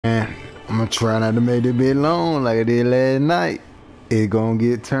I'ma try not to make it bit long like I did last night. It gonna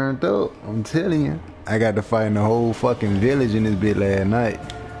get turned up. I'm telling you. I got to fight in the whole fucking village in this bit last night.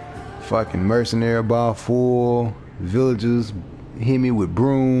 Fucking mercenary bar full. Villagers hit me with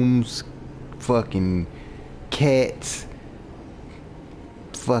brooms. Fucking cats.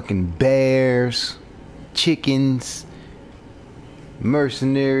 Fucking bears. Chickens.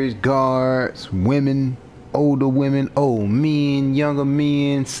 Mercenaries, guards, women, older women, old men, younger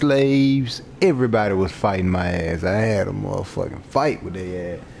men, slaves. Everybody was fighting my ass. I had a motherfucking fight with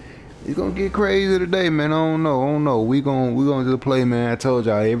their ass. It's gonna get crazy today, man. I don't know. We gonna just play, man. I told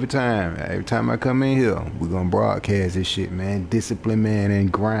y'all every time I come in here, we gonna broadcast this shit, man. Discipline, man,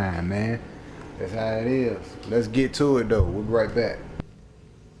 and grind, man. That's how it is. Let's get to it though. We'll be right back.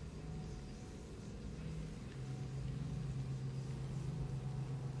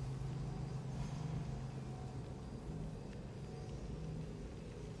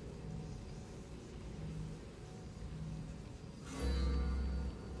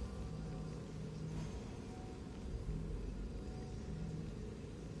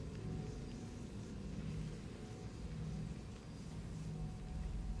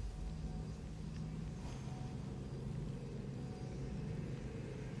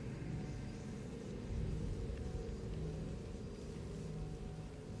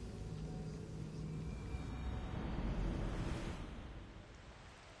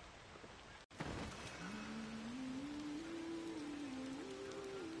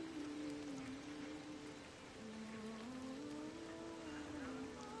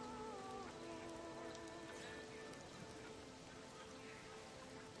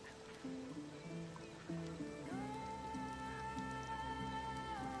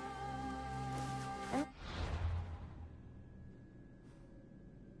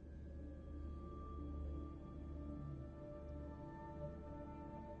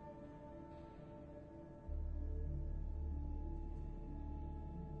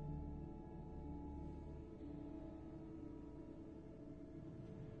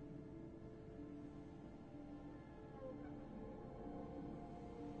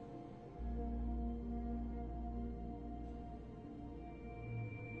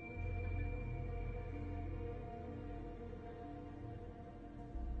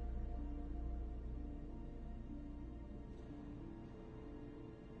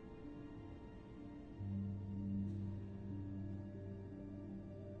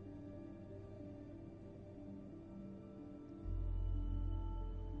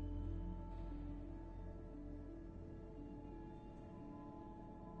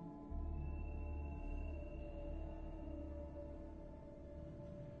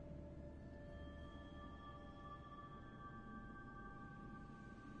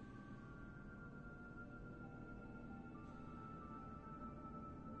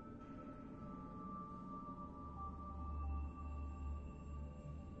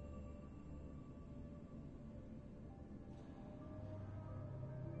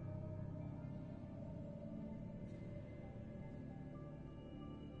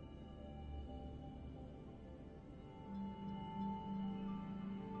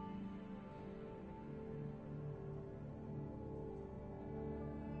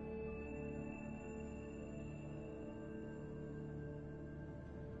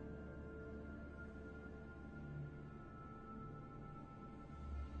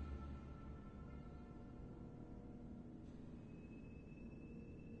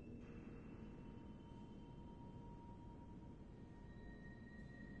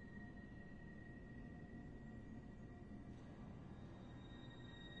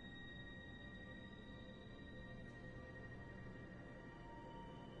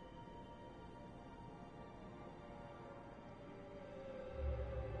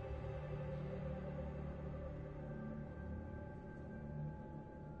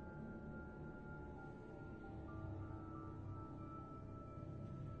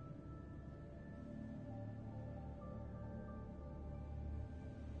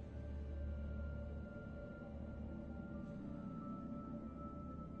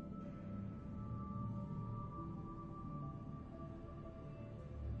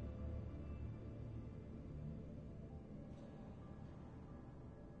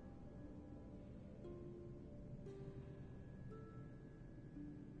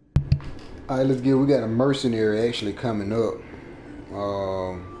 Alright, let's get. We got a mercenary actually coming up.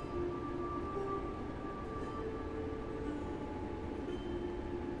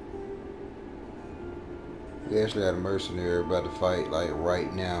 We actually got a mercenary about to fight like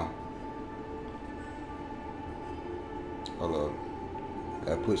right now. Hold up.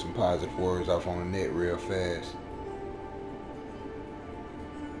 Gotta put some positive words off on the net real fast.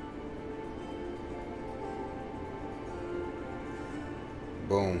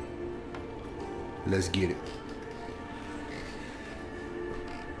 Boom. Let's get it.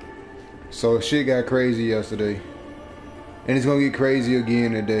 So shit got crazy yesterday. And it's gonna get crazy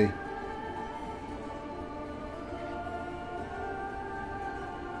again today.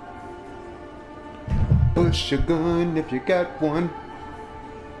 Push your gun if you got one.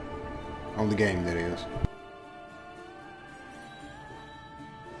 On the game, that is.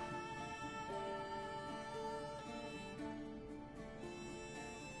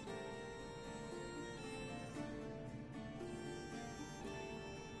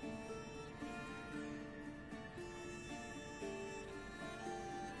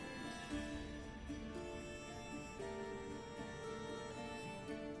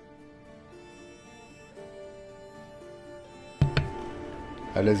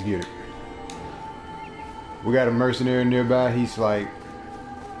 Alright, let's get it. We got a mercenary nearby. He's like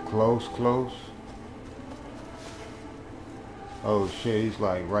close. Oh shit, he's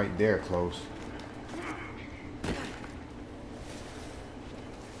like right there close.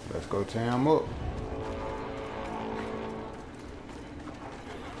 Let's go tear him up.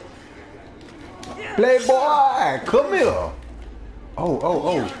 Playboy, come here.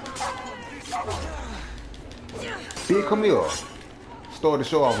 Oh. Big, come here. Start the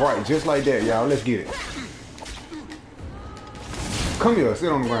show off right, just like that, y'all. Let's get it. Come here,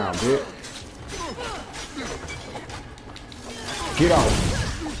 sit on the ground, bitch. Get off.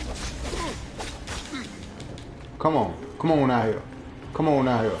 Come on out here. Come on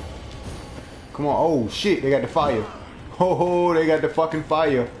out here. Come on. Oh shit, they got the fire. Oh, they got the fucking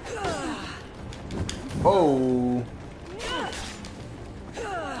fire. Oh.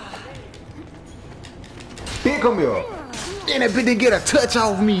 Bitch, come here. Damn, that bitch didn't get a touch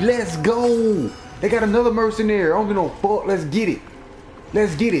off me. Let's go. They got another mercenary. I don't give no fuck. Let's get it.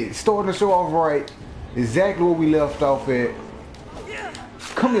 Let's get it. Starting the show off right. Exactly where we left off at.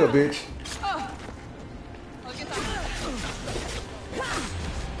 Come here, bitch.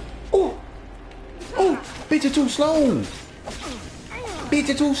 Oh. Bitch, you're too slow. Bitch,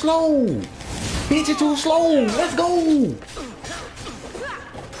 you're too slow. Bitch, you're too slow. Let's go.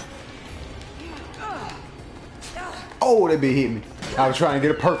 Oh, that bitch hit me. I was trying to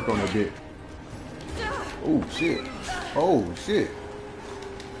get a perfect on that bitch. Oh, shit. Oh, shit.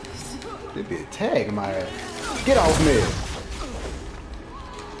 That bitch tagging my ass. Get off me.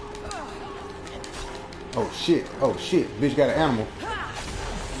 Oh, shit. Oh, shit. Bitch got an animal.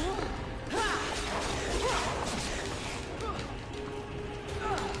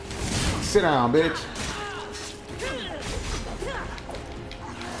 Sit down, bitch.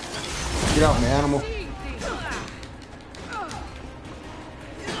 Get off me, animal.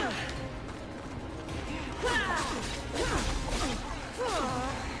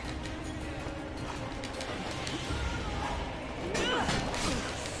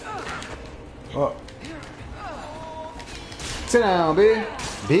 Up. Sit down, bitch.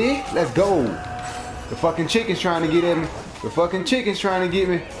 Bitch, let's go. The fucking chicken's trying to get at me. The fucking chicken's trying to get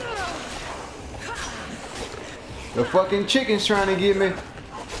me. The fucking chicken's trying to get me.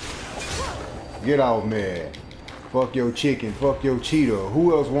 Get off, man. Fuck your chicken. Fuck your cheetah.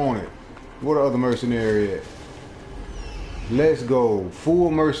 Who else want it? What other mercenary at? Let's go.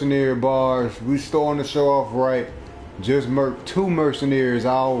 Full mercenary bars. We starting the show off right. Just murked 2 mercenaries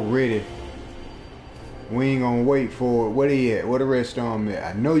already. We ain't gonna wait for it. Where they at? Where the rest of them at?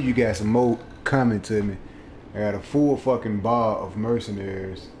 I know you got some more coming to me. I got a full fucking bar of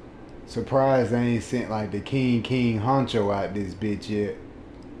mercenaries. Surprised they ain't sent like the King Honcho out this bitch yet.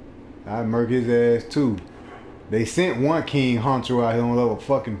 I'd murk his ass too. They sent one King Honcho out here on level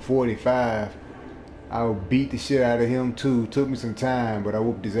fucking 45. I would beat the shit out of him too. Took me some time, but I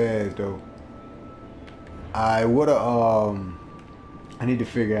whooped his ass though. I need to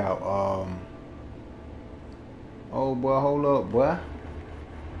figure out oh boy, hold up, boy.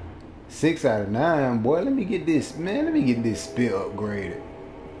 6 out of 9, boy. Let me get this, man. Let me get this spit upgraded.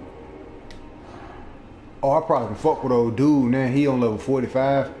 Oh, I probably can fuck with old dude now. He on level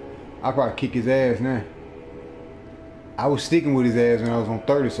 45. I probably kick his ass now. I was sticking with his ass when I was on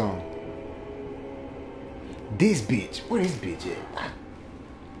 30 something. This bitch, where this bitch at?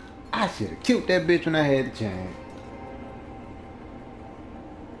 I should have killed that bitch when I had the chance.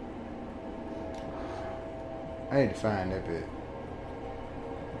 I had to find that bitch.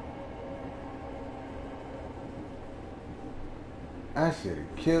 I should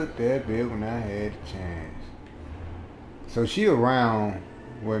have killed that bitch when I had the chance. So she around,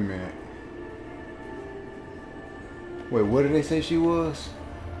 wait a minute. Wait, what did they say she was?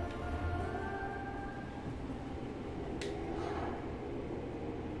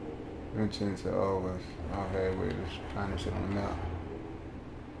 Chance of August. Okay, wait, let's find this shit on the map.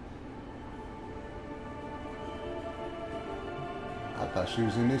 thought she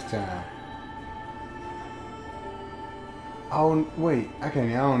was in this town. Oh wait, I don't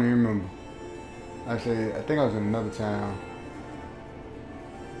even remember. I think I was in another town.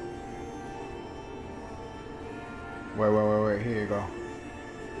 Wait, here you go.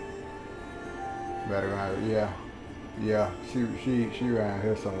 Better around, yeah, she around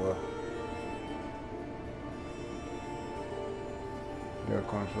here somewhere. Yeah,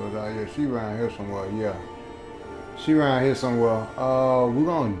 she around here somewhere, yeah. She around here somewhere. We're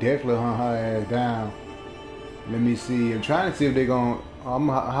gonna definitely hunt her ass down. Let me see. I'm trying to see if they gonna. I'm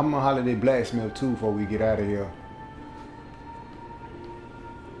gonna holler at blacksmith too before we get out of here.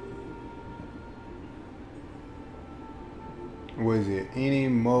 What is it? Any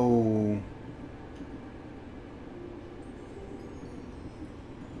more?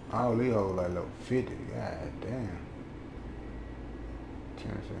 All these hoes like level 50. God damn.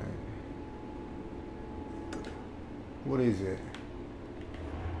 What is it?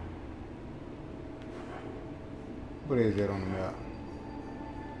 What is that on the map?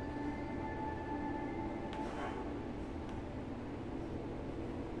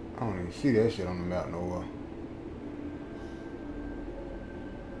 I don't even see that shit on the map nowhere.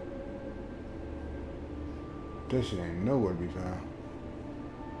 That shit ain't nowhere to be found.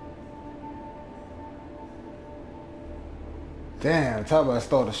 Damn, talk about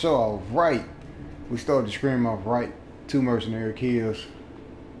start the show off right. We started the scream off right. 2 mercenary kills.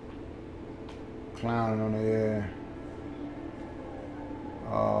 Clowning on the air.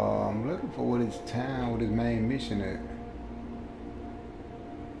 I'm looking for what his town, what his main mission is.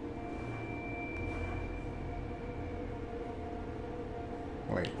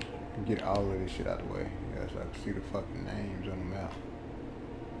 Wait, get all of this shit out of the way. Yeah, so I can see the fucking names on the map.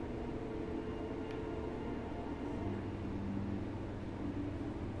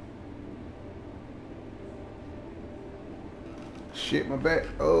 Shit, my back.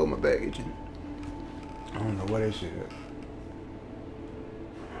 Oh, my back itching. I don't know what that shit is.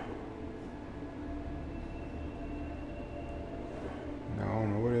 No, I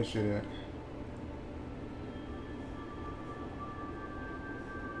don't know where that shit at.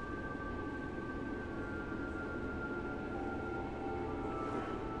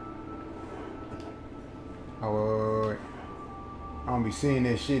 Oh, wait. I don't be seeing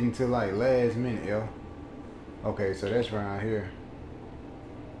that shit until like last minute, yo. Okay, so that's around here.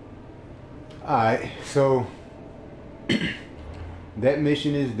 Alright, so that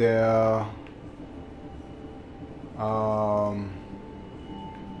mission is there.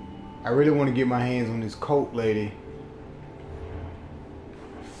 I really want to get my hands on this coat lady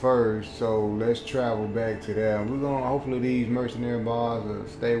first, so let's travel back to there. We're gonna, hopefully these mercenary bars will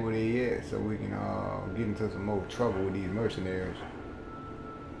stay where they at so we can get into some more trouble with these mercenaries.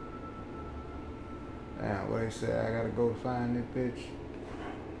 Damn, what they say, I gotta go find this bitch.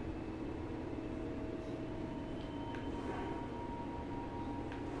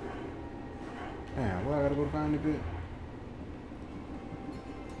 Damn, where I gotta go find this bitch?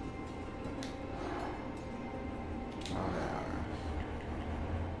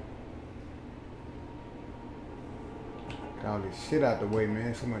 Got all this shit out the way,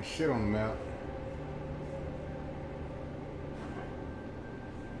 man. So much shit on the map.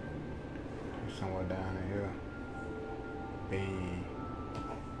 It's somewhere down in here. Bang.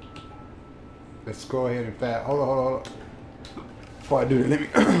 Let's go ahead and fast. Hold on. Before I do that, let me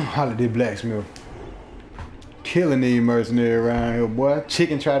holler at this blacksmith. Killing these mercenaries around here, boy.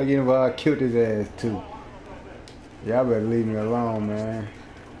 Chicken tried to get involved, killed his ass too. Y'all better leave me alone, man.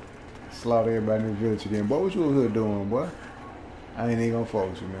 Slaughter everybody in the village again. Boy, what you over here doing, boy? I ain't even gonna fuck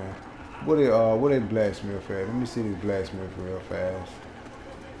with you, man. What is blacksmith at? Let me see this blacksmith real fast.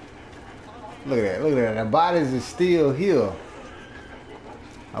 Look at that. The bodies is still here.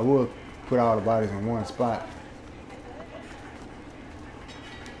 I will put all the bodies in one spot.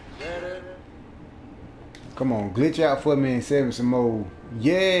 Come on, glitch out for me and save me some more.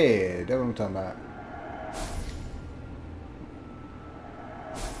 Yeah, that's what I'm talking about.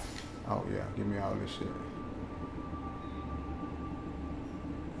 Oh yeah, give me all this shit.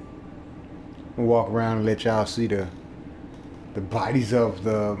 We'll walk around and let y'all see the bodies of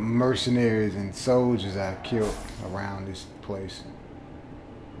the mercenaries and soldiers I killed around this place.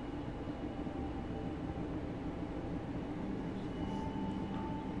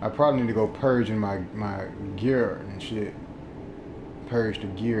 I probably need to go purging my gear and shit. Purge the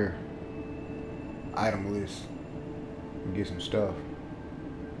gear item list and get some stuff.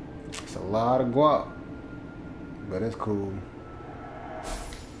 It's a lot of guap, but it's cool.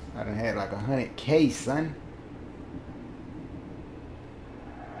 I done had like 100K, son.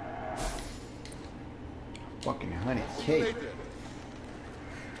 Fucking 100K.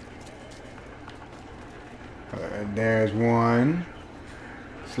 There's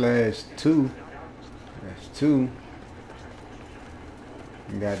 1/2. That's 2.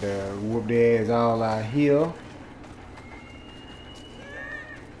 You got the whoop their ass all out here.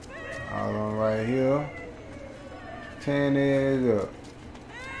 All on right here. Tearing their ass up.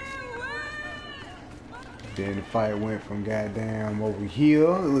 Then the fight went from goddamn over here.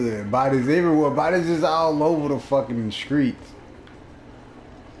 Look at bodies everywhere. Bodies just all over the fucking streets.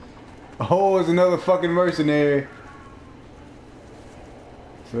 Oh, it's another fucking mercenary.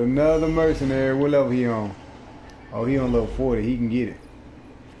 It's another mercenary. What level he on? Oh, he on level 40. He can get it.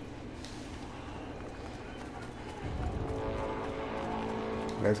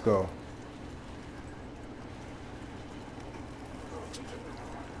 Let's go.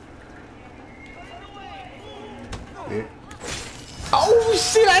 Yeah. Oh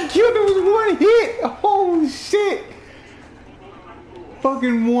shit, I killed him with 1 hit. Oh shit.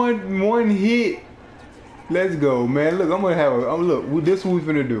 Fucking one hit. Let's go, man. Look, I'm gonna have a look, this is what we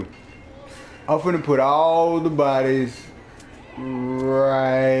finna do. I'm finna put all the bodies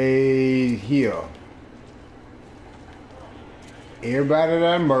right here. Everybody that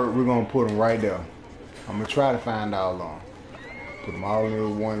I murked, we're gonna put them right there. I'm gonna try to find all of them. Put them all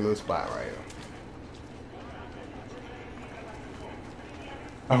in one little spot right here.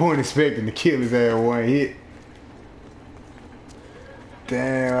 I wasn't expecting to kill his ass with 1 hit.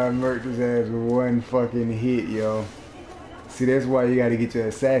 Damn, I murked his ass with 1 fucking hit, yo. See, that's why you gotta get your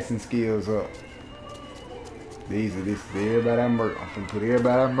assassin skills up. This is everybody I murked. I'm finna put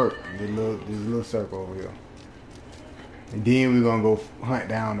everybody I murked in this little circle over here. And then we're gonna go hunt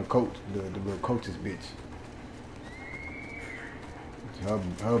down the coach, the little coach's bitch.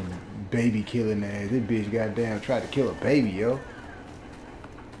 Her baby killing ass. This bitch goddamn tried to kill a baby, yo.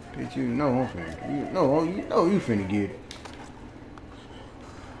 Bitch, you know I'm finna. You know you finna get it.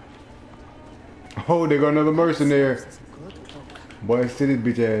 Oh, there go another mercenary. Boy, sit this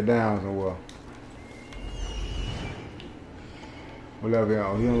bitch ass down somewhere. What level he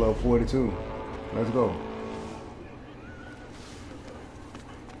on? He on level 42. Let's go.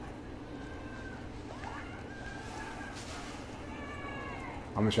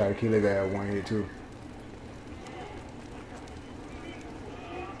 I'm gonna try to kill his ass 1 hit too.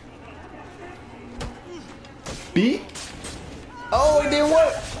 Beat? Oh, it didn't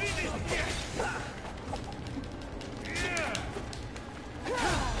work.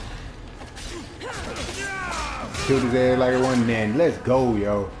 Killed his ass like it wasn't then. Let's go,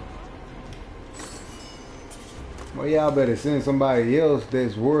 yo. Well, y'all better send somebody else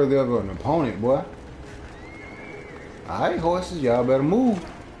that's worthy of an opponent, boy. Alright, horses, y'all better move.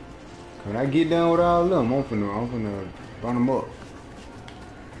 When I get done with all of them, I'm finna run them up.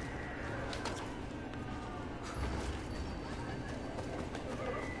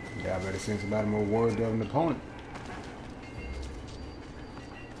 Y'all better send somebody more worthy of an opponent.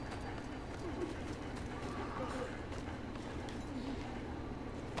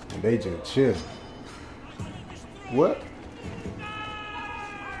 And they just chill. What?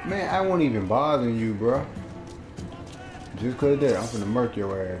 Man, I won't even bother you, bro. Just cause of that, I'm finna murk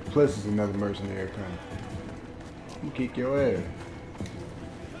your ass. Plus, it's another mercenary coming. I'm gonna kick your ass.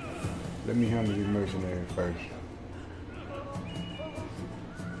 Let me handle these mercenaries first.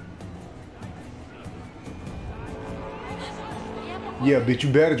 Yeah, bitch,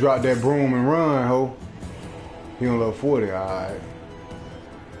 you better drop that broom and run, ho. He on level 40, alright.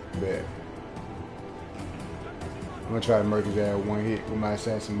 Bet. I'm gonna try to murk his ass 1 hit with my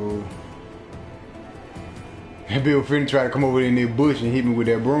assassin move. That bitch finna try to come over in that bush and hit me with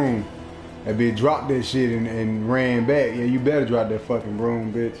that broom. That bitch dropped that shit and ran back. Yeah, you better drop that fucking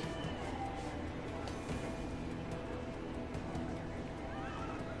broom, bitch.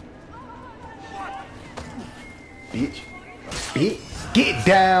 Bitch. Bitch. Get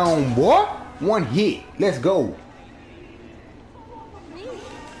down, boy. 1 hit. Let's go.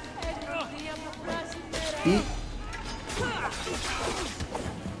 Bitch.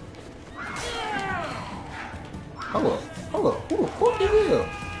 Hold up. Who the fuck is this?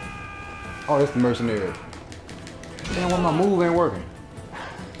 Oh, that's the mercenary. Damn, why my move ain't working?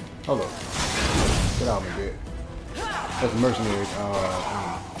 Hold up. Get out of me, bitch. That's the mercenary.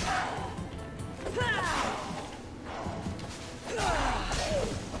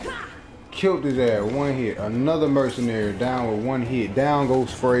 Killed his ass, 1 hit. Another mercenary down with 1 hit. Down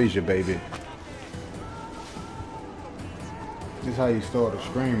goes Frazier, baby. This is how you start a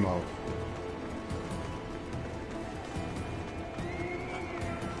scream off.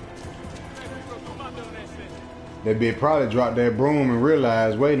 That bitch probably dropped that broom and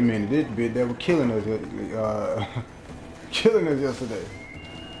realized, wait a minute, this bitch that was killing us, killing us yesterday.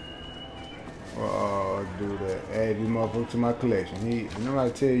 about to do that. Add this motherfucker to my collection. You know how I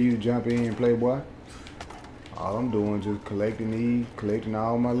tell you jump in, playboy? All I'm doing is just collecting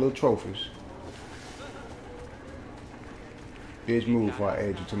all my little trophies. Bitch, move before I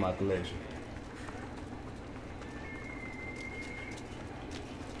add you to my collection.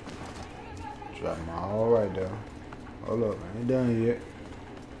 Drop them all right there. Hold up, I ain't done yet.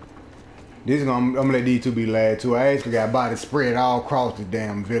 This is I'm gonna let these two be last two. I actually got bodies spread all across the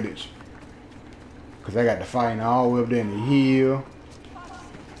damn village. Cause I got the fighting all the way up there in the hill.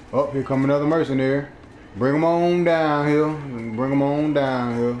 Oh, here come another mercenary. Bring them on down here. Bring them on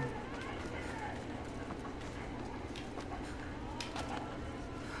down here.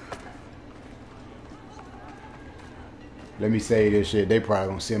 Let me say this shit. They probably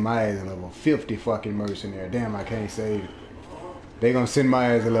gonna send my ass a level 50 fucking mercenary. Damn, I can't save it. They gonna send my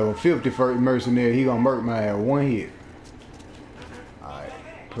ass a level 50 mercenary. He gonna murk my ass one hit. Alright,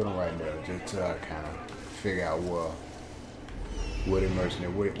 put him right there. Just to kind of figure out what a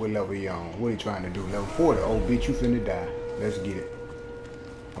mercenary, what level he on. What he trying to do? Level 40. Oh, bitch, you finna die. Let's get it.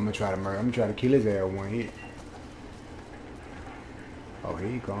 I'm gonna try to murder. I'm gonna try to kill his ass one hit. Oh, here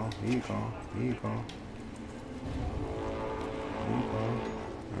he come. Here he come. Here he come.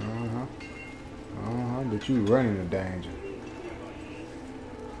 But you running the danger.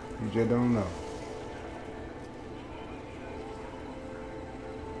 You just don't know.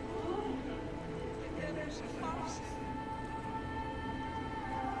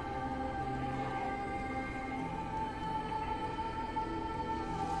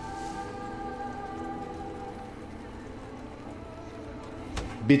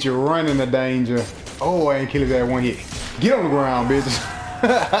 Bitch, you're running the danger. Oh, I ain't kill his ass one hit. Get on the ground, bitch.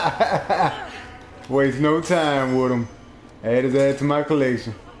 Waste no time with him. Add his ass to my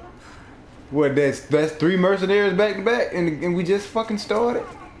collection. What, that's 3 mercenaries back to back and we just fucking started?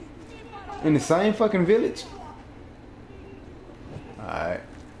 In the same fucking village? Alright.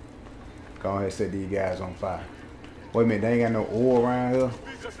 Go ahead and set these guys on fire. Wait a minute, they ain't got no ore around here?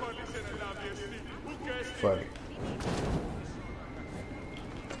 Fuck it.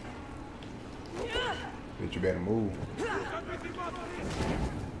 Bitch, you better move.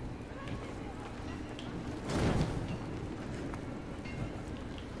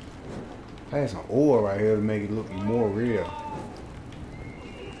 I had some ore right here to make it look more real.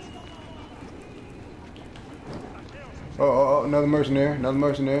 Oh, another mercenary, another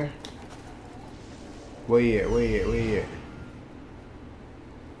mercenary. Where he at, where he at, where he at?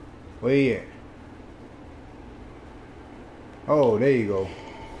 Where he at? Oh, there you go.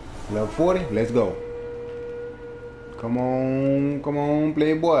 Level 40, let's go. Come on,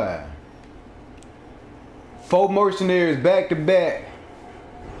 playboy. 4 mercenaries back to back.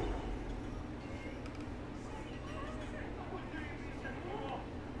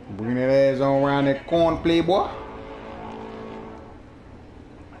 Bring that ass on around that corner, playboy.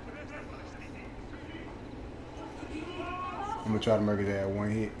 I'm gonna try to murder that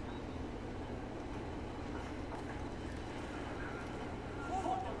one hit.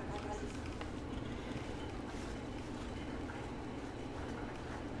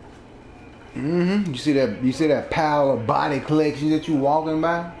 You see that pile of body collection that you walking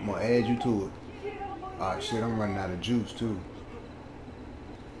by? I'm gonna add you to it. Oh shit, I'm running out of juice too.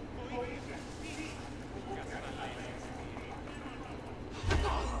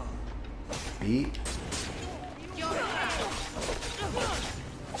 Eat.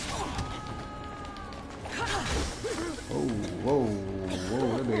 Oh,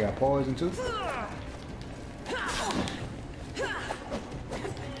 whoa, that they got poison too?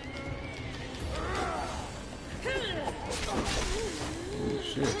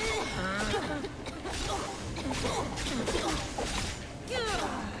 Shit.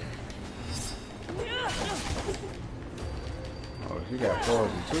 Oh, she got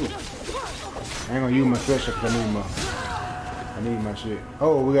poison too. I ain't gonna use my special because I need my shit.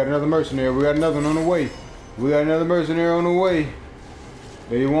 Oh, we got another mercenary. We got another one on the way. We got another mercenary on the way.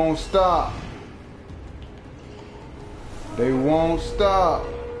 They won't stop. They won't stop.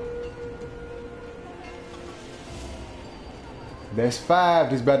 That's 5.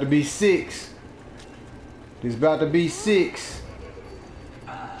 This about to be 6. This about to be 6.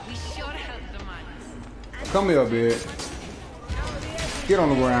 Come here, bitch. Get on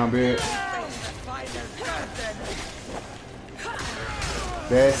the ground, bitch.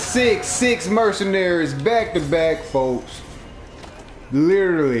 That's 6 mercenaries back to back, folks.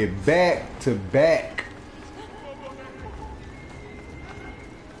 Literally back to back.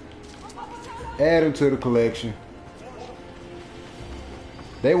 Add them to the collection.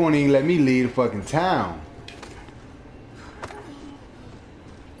 They won't even let me leave the fucking town.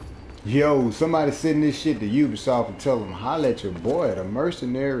 Yo, somebody send this shit to Ubisoft and tell them, holla at your boy at a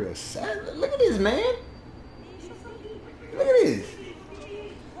mercenary assassin. Look at this, man. Look at this.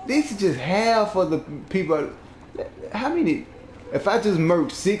 This is just half of the people. How many? If I just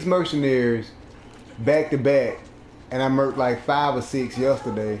murked 6 mercenaries back to back, and I murked like 5 or 6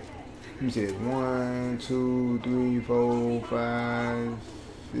 yesterday. Let me see. 1, 2, 3, 4, 5,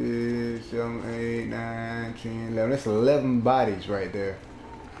 6, 7, 8, 9, 10, 11. That's 11 bodies right there.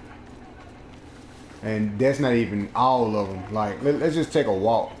 And that's not even all of them. Like, let's just take a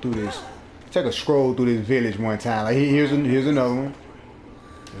walk through this. Take a stroll through this village one time. Like, here's another one.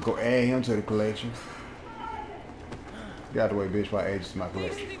 Let's go add him to the collection. Get out the way, bitch, while I add you to my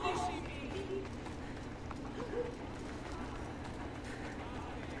collection.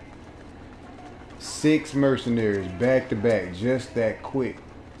 Six mercenaries back to back, just that quick.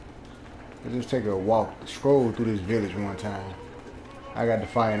 Let's just take a walk, stroll through this village one time. I got to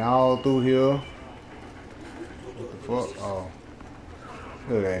fight all through here. What the fuck? Oh.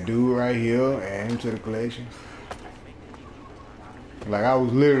 Look at that dude right here. Add him to the collection. Like, I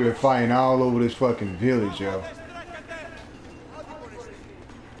was literally fighting all over this fucking village, yo.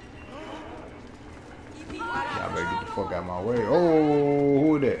 Y'all better get the fuck out of my way. Oh,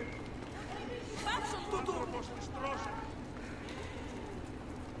 who is that?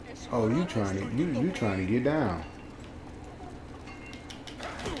 Oh, you trying to get down.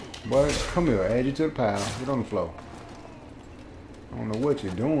 Boy, come here, add you to the pile. Get on the floor. I don't know what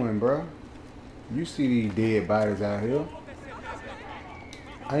you're doing, bro. You see these dead bodies out here?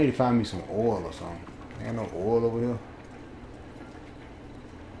 I need to find me some oil or something. Ain't no oil over here.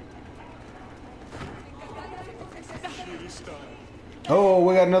 Oh,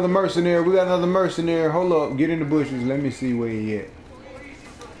 we got another mercenary. We got another mercenary. Hold up. Get in the bushes. Let me see where he at.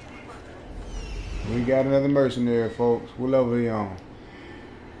 We got another mercenary, folks. What level are you on?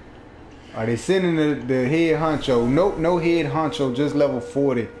 Are they sending the head honcho? Nope, no head honcho, just level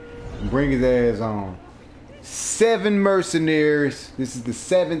 40. Bring his ass on. 7 mercenaries. This is the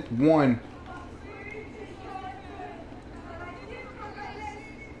 7th one.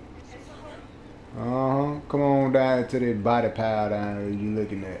 Come on down to that body pile down there you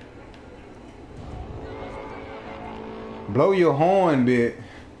looking at. Blow your horn, bit.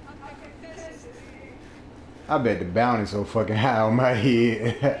 I bet the bounty's so fucking high on my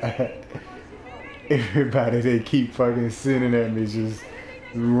head. Everybody they keep fucking sending at me just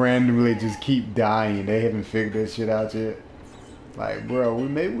randomly just keep dying. They haven't figured that shit out yet. Like, bro,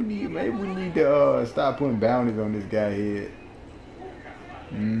 maybe we need to stop putting bounties on this guy's head.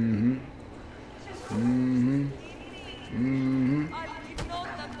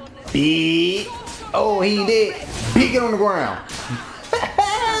 Big. Oh, he did. Big it on the ground.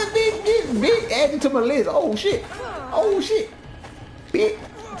 Big, add it to my list. Oh shit. Oh shit. Big,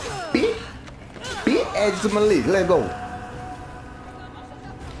 add it to my list. Let's go.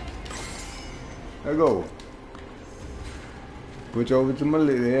 Let's go. Put you over to my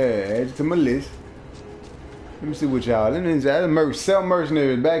list. Yeah, add it to my list. Let me see what y'all. Let me sell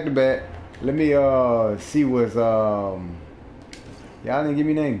mercenaries back to back. Let me see what's y'all didn't give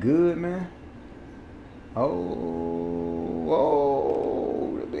me nothing good, man. Oh,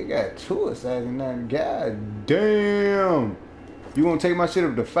 they got 2 assassins now. God damn. You wanna take my shit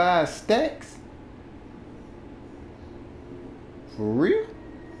up to 5 stacks? For real?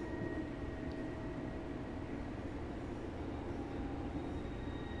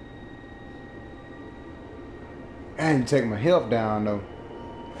 I didn't take my health down though.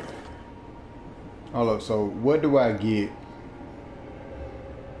 Hold up, so what do I get?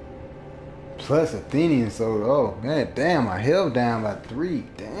 Plus Athenian, so oh god damn, my health down by 3.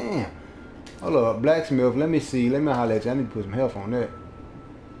 Damn. Hold up, blacksmith, let me see. Let me holler at you. I need to put some health on that.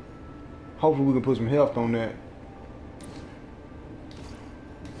 Hopefully we can put some health on that.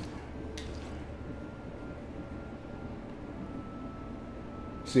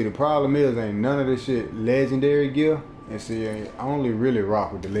 See, the problem is ain't none of this shit legendary gear. And see, I only really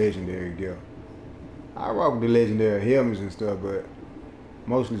rock with the legendary gear. I rock with the legendary helmets and stuff, but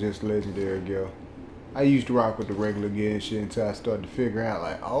mostly just legendary gear. I used to rock with the regular gear and shit until I started to figure out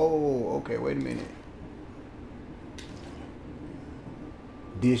like, oh, okay, wait a minute.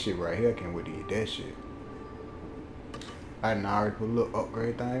 This shit right here, I can't wait to get that shit. I done already put a little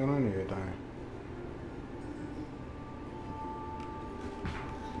upgrade thing on everything.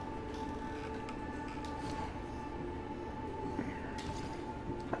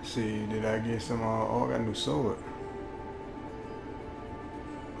 See, did I get some, oh, I got a new sword.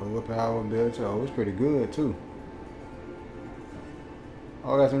 Overpower ability, oh, it's pretty good too.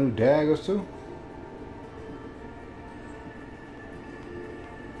 Oh, I got some new daggers too.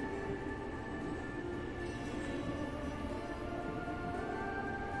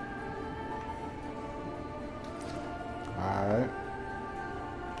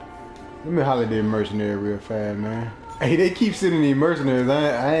 Let me holler at that mercenary real fast, man. Hey, they keep sending these mercenaries.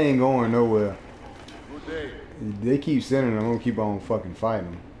 I ain't going nowhere. Good day. They keep sending them. I'm gonna keep on fucking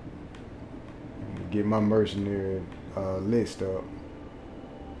fighting them. Get my mercenary list up.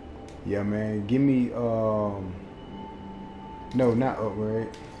 Yeah, man. Give me no, not upgrade.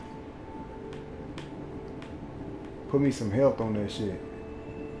 Put me some health on that shit.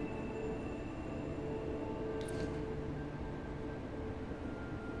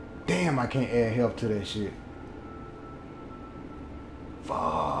 Damn, I can't add health to that shit.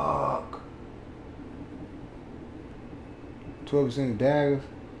 Fuck. 12% daggers.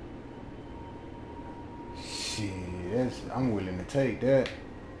 Shit, I'm willing to take that.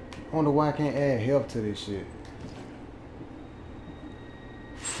 I wonder why I can't add health to this shit.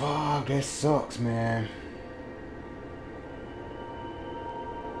 Fuck, that sucks, man.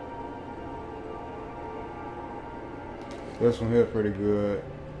 This one here pretty good.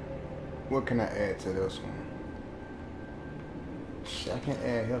 What can I add to this one? Shit, I can't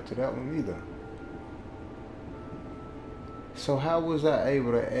add health to that one either. So how was I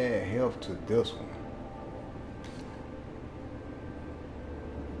able to add health to this one?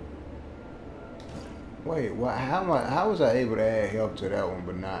 Wait, how was I able to add health to that one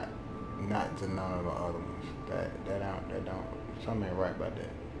but not to none of the other ones? That don't something ain't right about that.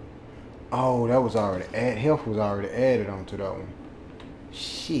 Oh, that was already health was already added onto that one.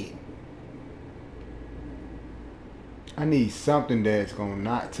 Shit. I need something that's gonna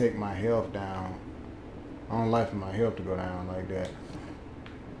not take my health down. I don't like for my health to go down like that.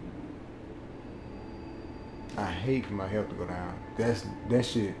 I hate for my health to go down. That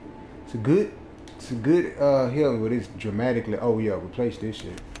shit. It's a good health, but it's dramatically. Oh yeah, replace this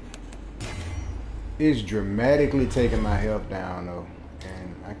shit. It's dramatically taking my health down though,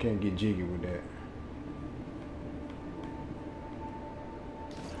 and I can't get jiggy with that.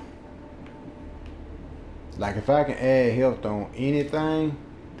 Like if I can add health on anything,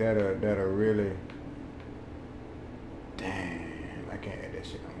 that'll really. Damn, I can't add that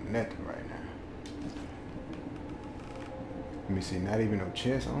shit on nothing right now. Let me see, not even no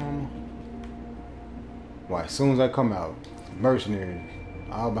chest armor. Why? As soon as I come out, mercenaries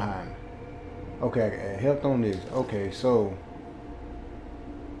all behind me. Okay, I can add health on this. Okay, so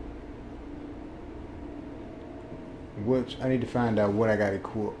which I need to find out what I got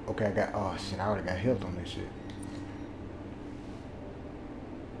equipped. Okay, I got. Oh shit, I already got health on this shit.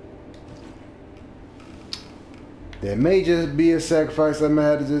 That may just be a sacrifice I might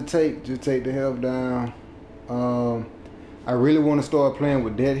have to just take the health down. I really want to start playing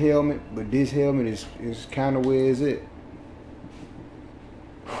with that helmet, but this helmet is kind of where is it?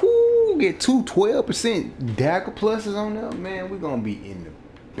 Whoo, get 12% dagger pluses on that, man. We're gonna be in the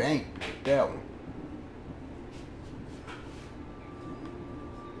bank with that one.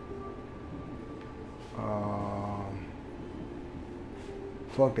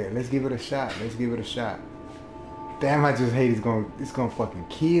 Fuck that. Let's give it a shot. Let's give it a shot. Damn, I just hate it's gonna fucking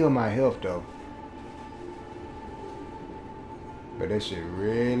kill my health though. But that shit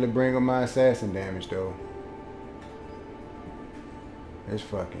really bring up my assassin damage though. It's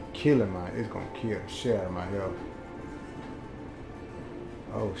fucking killing it's gonna kill the shit out of my health.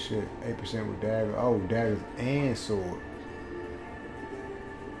 Oh shit, 8% with dagger. Oh, daggers and sword.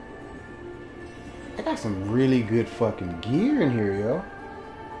 I got some really good fucking gear in here, yo.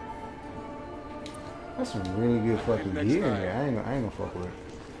 That's some really good fucking gear in here. I ain't gonna fuck with it.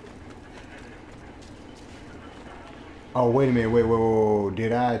 Oh, wait a minute. Wait.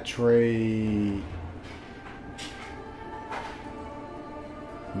 Did I trade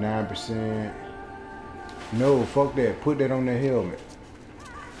 9%? No, fuck that. Put that on the helmet.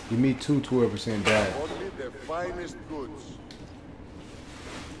 Give me 12% damage. Only the finest goods.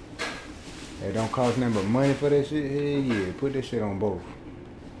 Hey, don't cost nothing but money for that shit? Hell yeah. Put that shit on both.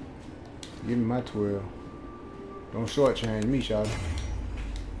 Give me my 12. Don't shortchange me, shawty.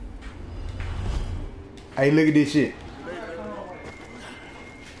 Hey, look at this shit.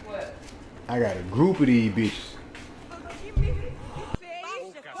 What? I got a group of these bitches.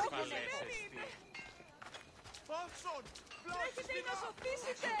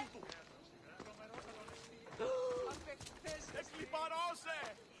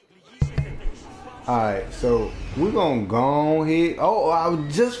 Alright, so we're gonna go ahead. Oh, I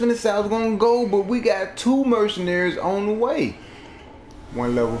was just finna say I was gonna go, but we got 2 mercenaries on the way.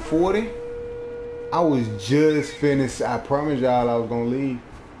 One level 40. I was just finna say, I promised y'all I was gonna leave.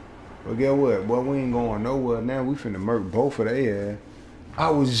 But guess what? Boy, we ain't going nowhere now. We finna murk both of their ass.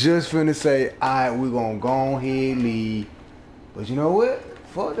 I was just finna say, alright, we're gonna go ahead and leave. But you know what?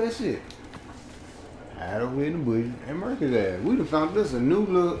 Fuck that shit. Out over in the bushes and murk his ass. We done found this a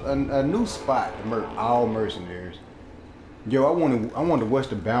new spot to murk all mercenaries. Yo, I wonder what's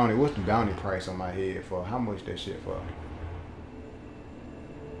the bounty price on my head for? How much that shit for?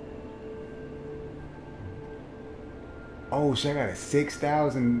 Oh shit, I got a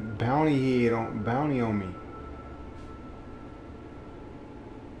 6,000 bounty on me.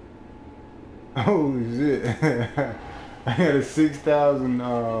 Oh shit. I got a 6,000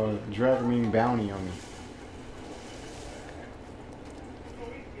 Draconine bounty on me.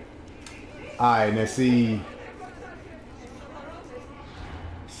 Alright, now see,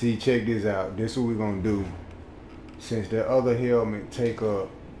 check this out. This is what we're gonna do. Since the other helmet take up,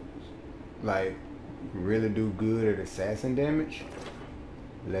 like, really do good at assassin damage,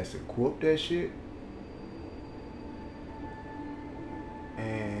 let's equip that shit.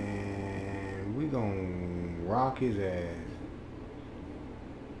 And we gonna rock his ass.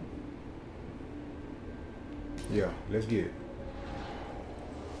 Yeah, let's get it.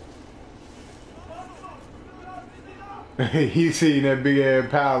 He seen that big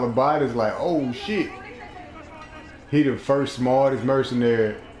ass pile of bodies like, oh shit. He the first smartest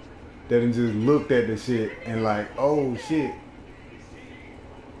mercenary that just looked at the shit and like, oh shit.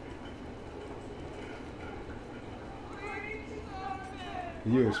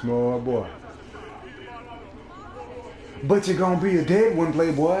 You're a smart boy. But you're gonna be a dead one,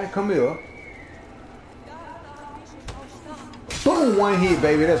 playboy. Come here. Boom, one hit,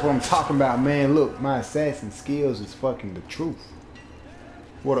 baby. That's what I'm talking about, man. Look, my assassin skills is fucking the truth.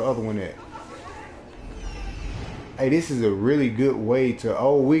 Where the other one at? Hey, this is a really good way to...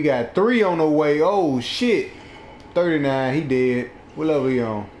 Oh, we got 3 on the way. Oh, shit. 39, he dead. What level he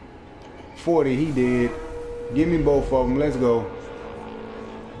on? 40, he dead. Give me both of them. Let's go.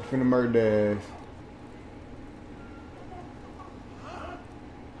 I'm finna murder their ass.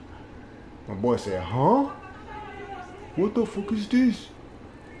 My boy said, huh? What the fuck is this?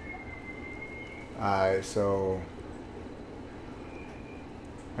 Alright, so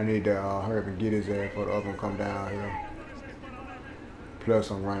I need to hurry up and get his ass before the other one come down here. Plus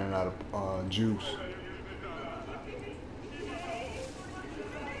I'm running out of juice.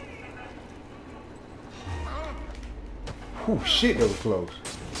 Whew, shit, that was close.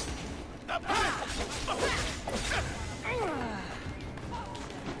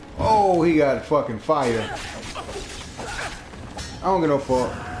 Oh, he got fucking fire. I don't get no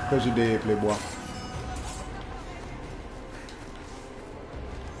fuck, cause you dead, playboy.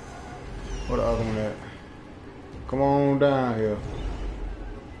 Where the other one at? Come on down here.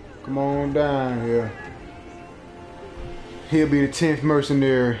 Come on down here. He'll be the 10th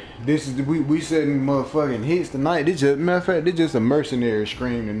mercenary. This is we setting motherfucking hits tonight. This just, matter of fact, this just a mercenary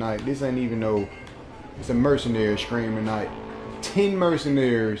scream tonight. This ain't even no. It's a mercenary scream tonight. 10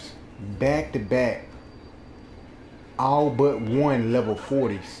 mercenaries back to back. All but one level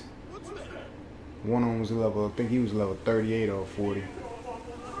 40s. One of them was level, I think he was level 38 or 40.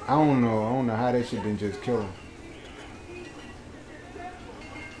 I don't know how that shit didn't just kill him.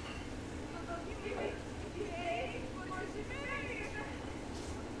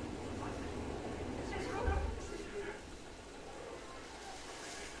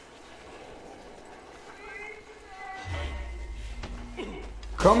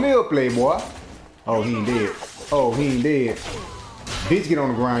 Come here, playboy. Oh, he ain't dead. Oh, he ain't dead. Bitch, get on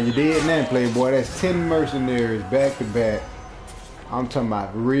the ground. You dead now, playboy. That's 10 mercenaries back to back. I'm talking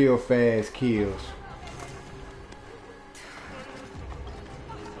about real fast kills.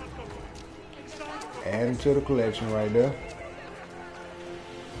 Add them to the collection right there.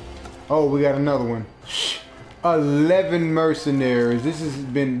 Oh, we got another one. 11 mercenaries. This is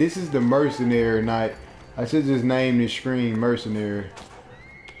the mercenary night. I should just name this screen mercenary.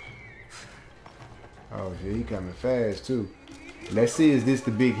 Oh shit, he coming fast too. Let's see, is this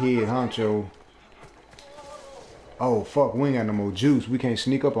the big head honcho? Oh fuck, we ain't got no more juice. We can't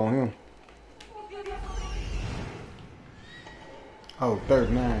sneak up on him. Oh,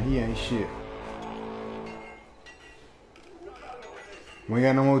 39, he ain't shit. We ain't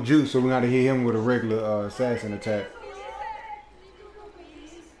got no more juice, so we gotta hit him with a regular assassin attack.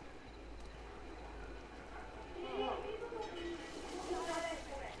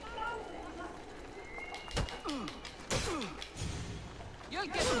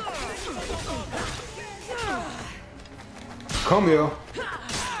 Come here.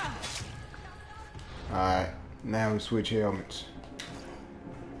 Alright, now we switch helmets.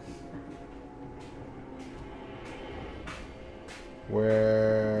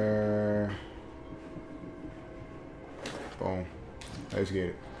 Where? Boom. Let's get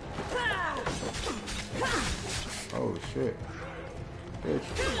it. Oh shit. Bitch.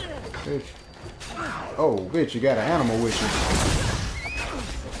 Bitch. Oh, bitch, you got an animal with you.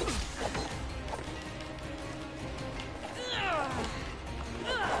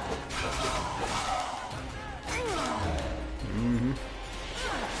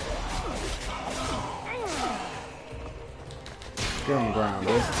 Get on the ground,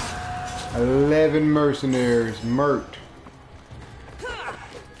 bro. 11 mercenaries murked.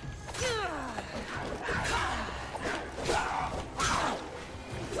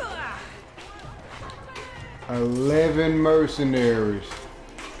 "11 mercenaries."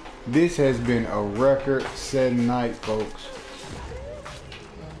 This has been a record-setting night, folks.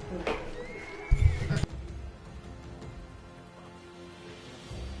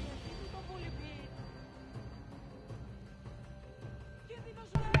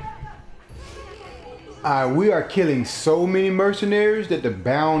 We are killing so many mercenaries that the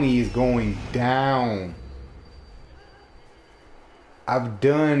bounty is going down. I've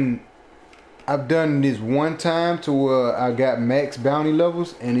done this one time to where I got max bounty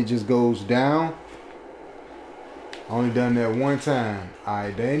levels and it just goes down. Only done that one time.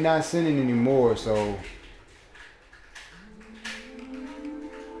 Alright, they ain't not sending anymore, so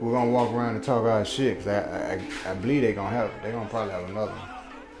we're gonna walk around and talk our shit, cause I believe they gonna probably have another one.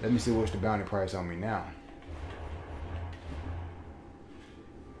 Let me see what's the bounty price on me now.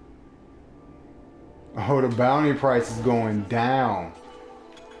 Oh, the bounty price is going down.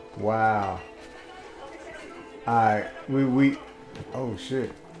 Wow. Alright, we oh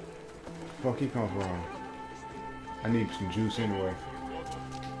shit. Fuck he come from? I need some juice anyway.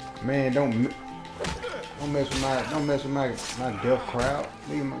 Man, don't mess with my deaf crowd.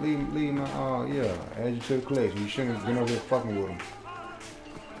 Leave my yeah, add you to the collection. You shouldn't have been over here fucking with them.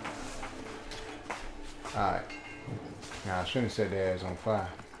 Alright. Nah, I shouldn't have set their ass on fire.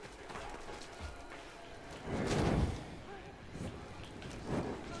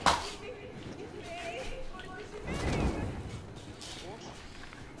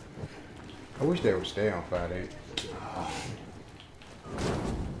 I wish they would stay on fire.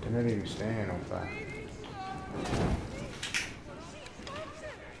 They're not even staying on fire.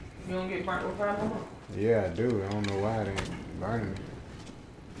 You don't get burnt with fire no more? Yeah, I do. I don't know why it ain't burning me.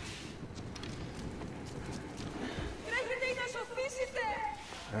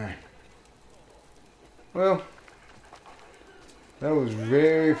 Dang. Well, that was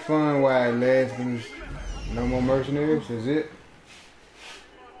very fun while it lasted. No more mercenaries, is it?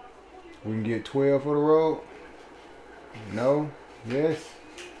 We can get 12 for the road? No? Yes?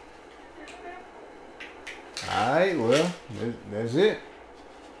 Alright, well, that's it.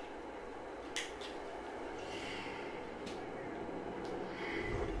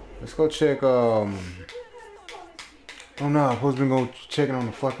 Let's go check, oh no, I'm supposed to go checking on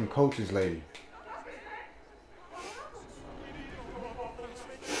the fucking coaches lady.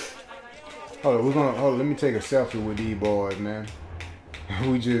 Hold on, let me take a selfie with these boys, man.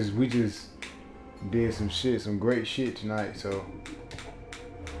 we just did some great shit tonight, so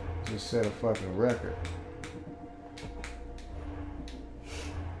just set a fucking record.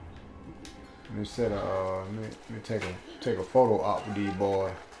 Let me set a let me take a photo op with these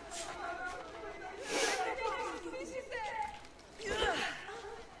boys.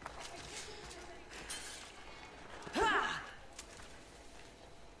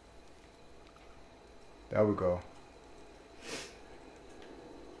 There we go.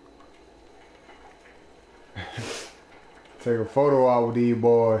 Take a photo out with these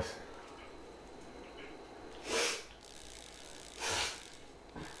boys.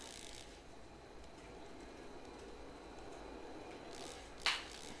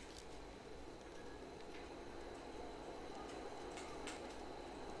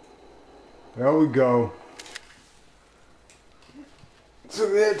 There we go.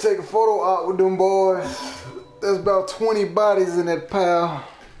 So we had to take a photo out with them boys. There's about 20 bodies in that pile.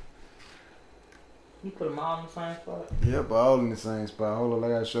 You put them all in the same spot? Yep, all in the same spot. Hold on,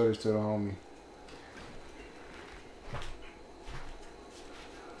 I gotta show this to the homie.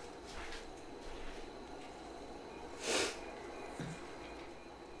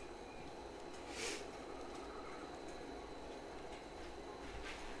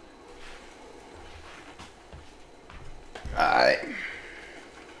 Alright.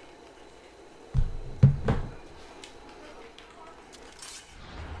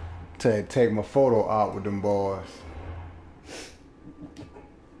 Take my photo out with them boys.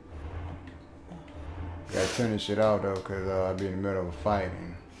 Gotta turn this shit out though, cause I'll be in the middle of a fight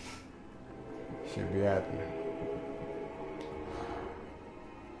and should be happening.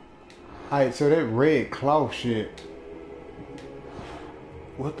 Alright, so that red cloth shit,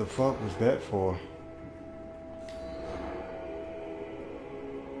 what the fuck was that for?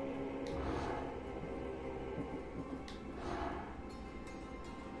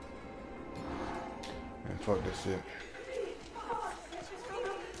 fuck this shit.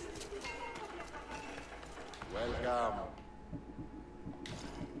 Welcome.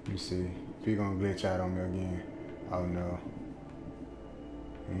 Let me see. If he gonna glitch out on me again. Oh no.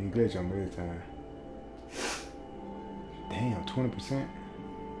 He ain't glitch on me this time. Damn, 20%?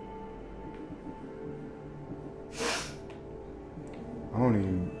 I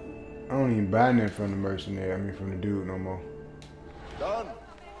don't even buy nothing from the mercenary, I mean from the dude no more. Done.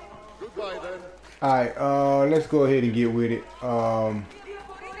 Goodbye then. Alright, let's go ahead and get with it.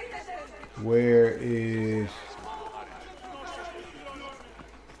 Where is...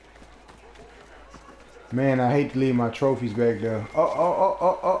 Man, I hate to leave my trophies back there.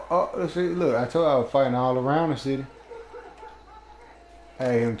 Let's see. Look, I told you I was fighting all around the city.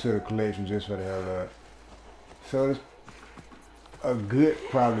 Add him to the collection just for the hell of it. So it's a good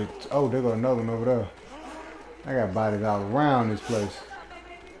probably... Oh, there go another one over there. I got bodies all around this place.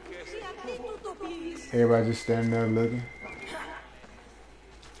 Everybody just standing there looking.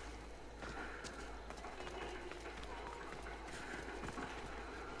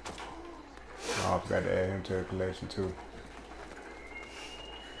 Oh, I forgot to add him to the collection too.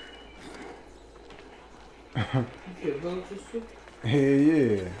 Hell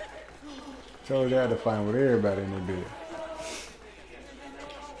yeah. Told you I had to find with everybody in the bed.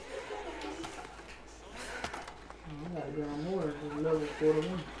 I gotta go on more than level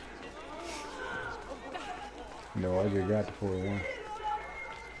 41. No, I just got the 41.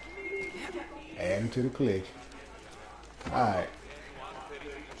 Add him to the collection. Alright.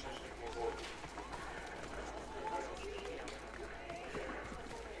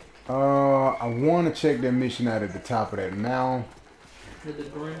 I want to check that mission out at the top of that mountain. With the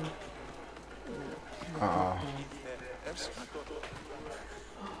green.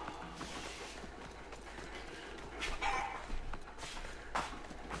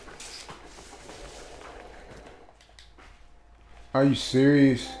 Are you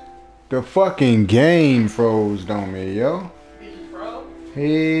serious? The fucking game froze on me, yo.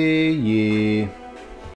 Hey, yeah.